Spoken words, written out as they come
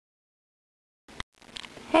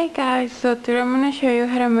Hey guys, so today I'm going to show you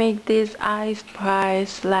how to make this ice pie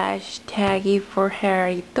slash taggy for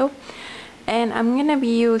Jarrito. And I'm going to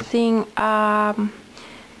be using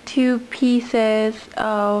two pieces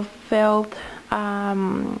of felt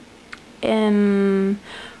in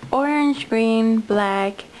orange, green,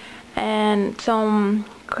 black, and some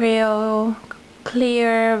clear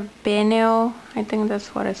vinyl, I think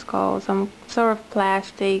that's what it's called, some sort of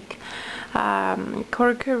plastic.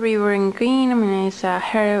 Corker river in green. It's a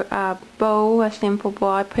hair bow, a simple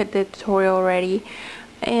bow. I put the tutorial already.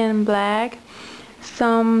 In black,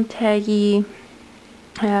 some taggy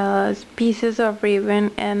pieces of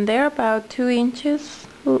ribbon, and they're about 2 inches.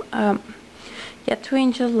 2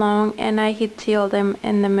 inches long, and I heat seal them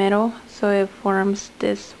in the middle so it forms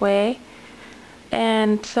this way.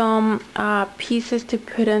 And some pieces to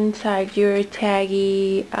put inside your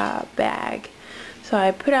taggy bag. So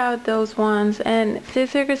I put out those ones, and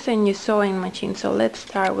scissors and your sewing machine. So let's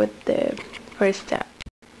start with the first step.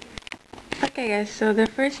 Okay guys, so the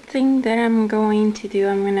first thing that I'm going to do,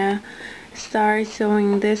 I'm gonna start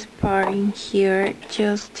sewing this part in here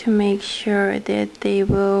just to make sure that they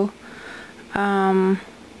will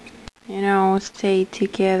stay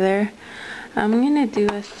together. I'm gonna do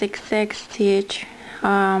a zigzag stitch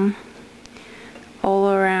all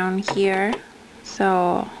around here.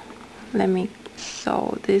 So let me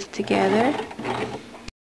sew this together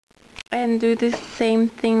and do the same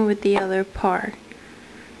thing with the other part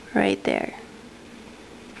right there.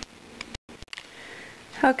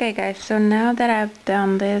 Okay guys, so now that I've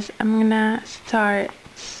done this, I'm gonna start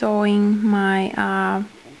sewing my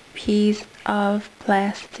piece of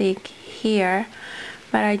plastic here,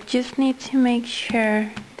 but I just need to make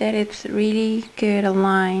sure that it's really good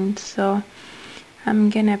aligned. So I'm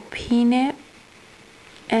gonna pin it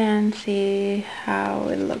and see how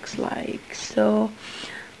it looks like. So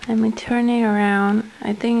let me turn it around.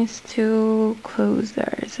 I think it's too close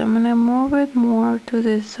there, so I'm gonna move it more to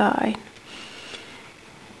the side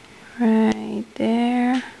right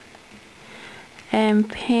there and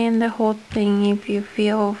pin the whole thing if you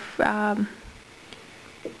feel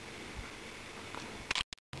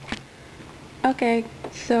okay,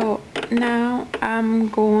 so now I'm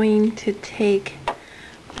going to take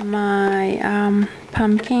my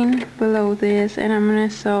pumpkin below this, and I'm gonna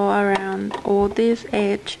sew around all this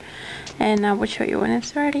edge, and I will show you when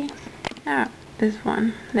it's ready. This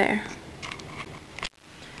one there.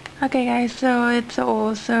 Okay guys, so it's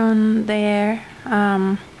all sewn there.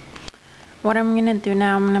 What I'm gonna do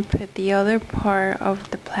now, I'm gonna put the other part of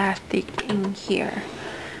the plastic in here.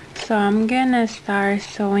 So I'm gonna start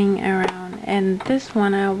sewing around, and this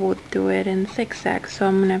one I will do it in zigzag. So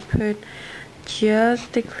I'm gonna put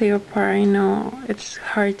just the clear part. I know it's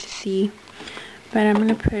hard to see, but I'm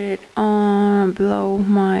gonna put it on below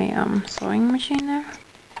my sewing machine there,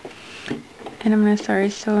 and I'm gonna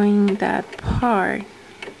start sewing that part,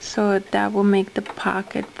 so that will make the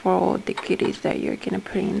pocket for all the goodies that you're gonna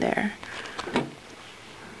put in there.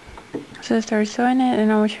 So start sewing it,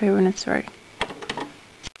 and I will show you when it's ready.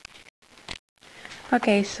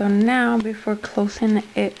 Okay, so now before closing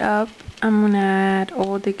it up, I'm gonna add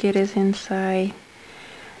all the goodies inside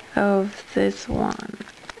of this one.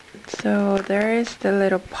 So there is the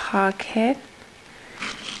little pocket,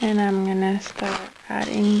 and I'm gonna start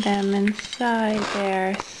adding them inside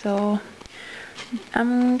there. So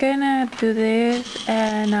I'm gonna do this,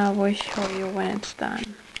 and I will show you when it's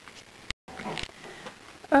done.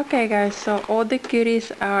 Okay guys, so all the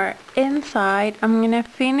goodies are inside. I'm gonna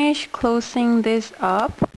finish closing this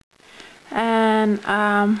up, and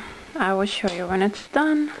I will show you when it's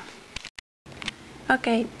done.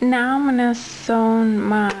 Okay, now I'm gonna sew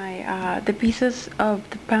my the pieces of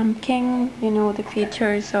the pumpkin, the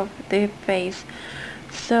features of the face.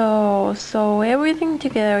 So sew everything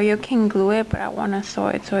together. You can glue it, but I wanna sew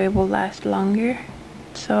it so it will last longer.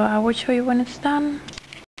 So I will show you when it's done.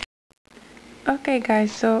 Okay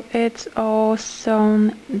guys, so it's all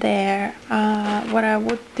sewn there. What I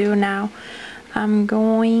would do now, I'm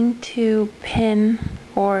going to pin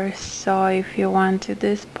or sew, if you want, to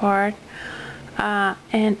this part,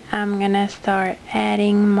 and I'm gonna start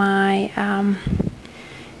adding my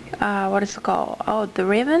what is it called, the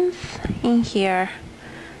ribbons in here.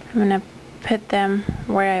 I'm gonna put them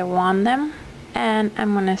where I want them, and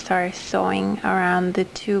I'm gonna start sewing around the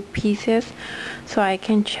two pieces so I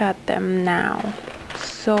can cut them now.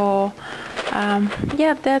 So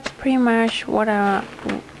yeah, that's pretty much what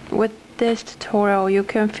with this tutorial. You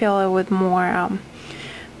can fill it with more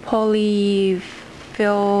polyfill,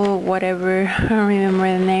 whatever. I don't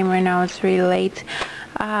remember the name right now, it's really late.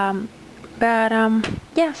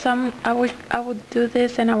 Yeah, so I would do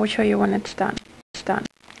this, and I will show you when it's done.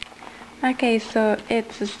 Okay, so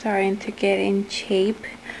it's starting to get in shape.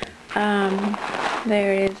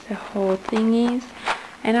 There is the whole thingies,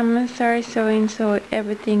 and I'm gonna start sewing so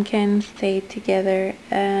everything can stay together.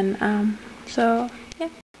 And so yeah.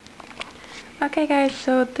 Okay guys,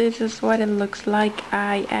 so this is what it looks like.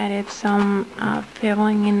 I added some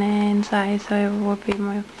filling in the inside so it will be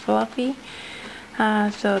more fluffy.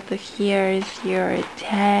 So here is your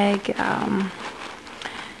tag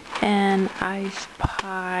and ice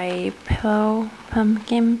pie pillow,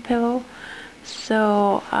 pumpkin pillow.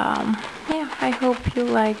 So yeah, I hope you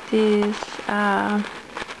like this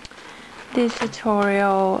this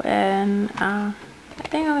tutorial, and I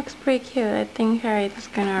think it looks pretty cute. I think Harriet is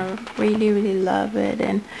gonna really love it,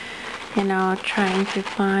 and you know, trying to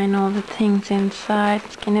find all the things inside,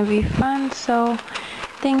 it's gonna be fun. So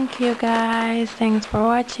thank you guys, thanks for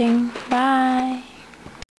watching, bye.